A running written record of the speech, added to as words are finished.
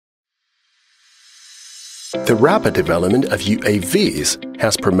The rapid development of UAVs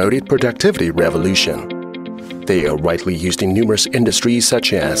has promoted productivity revolution. They are widely used in numerous industries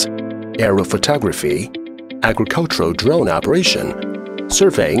such as aerophotography, agricultural drone operation,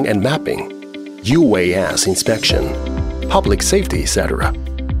 surveying and mapping, UAS inspection, public safety, etc.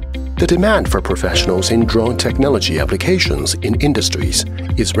 The demand for professionals in drone technology applications in industries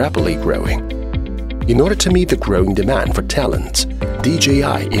is rapidly growing. In order to meet the growing demand for talent,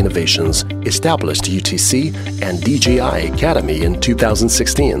 DJI Innovations established UTC and DJI Academy in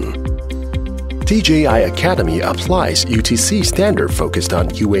 2016. DJI Academy applies UTC standard focused on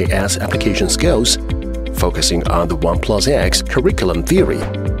UAS application skills, focusing on the 1+X curriculum theory.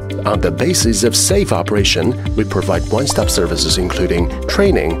 On the basis of safe operation, we provide one-stop services including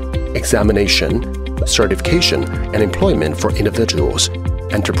training, examination, certification, and employment for individuals,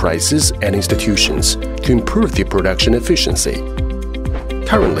 enterprises, and institutions to improve the production efficiency.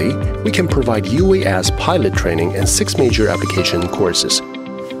 Currently, we can provide UAS pilot training in 6 major application courses,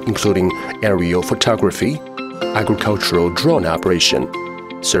 including aerial photography, agricultural drone operation,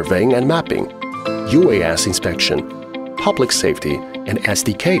 surveying and mapping, UAS inspection, public safety, and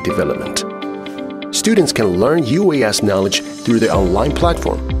SDK development. Students can learn UAS knowledge through the online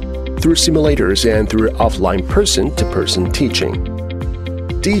platform, through simulators, and through offline person-to-person teaching.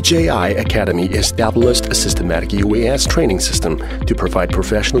 DJI Academy established a systematic UAS training system to provide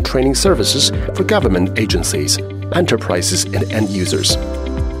professional training services for government agencies, enterprises, and end users.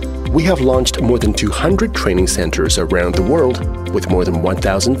 We have launched more than 200 training centers around the world with more than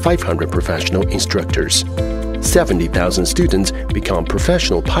 1,500 professional instructors. 70,000 students become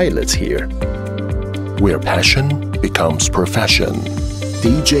professional pilots here. Where passion becomes profession.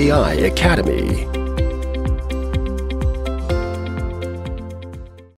 DJI Academy.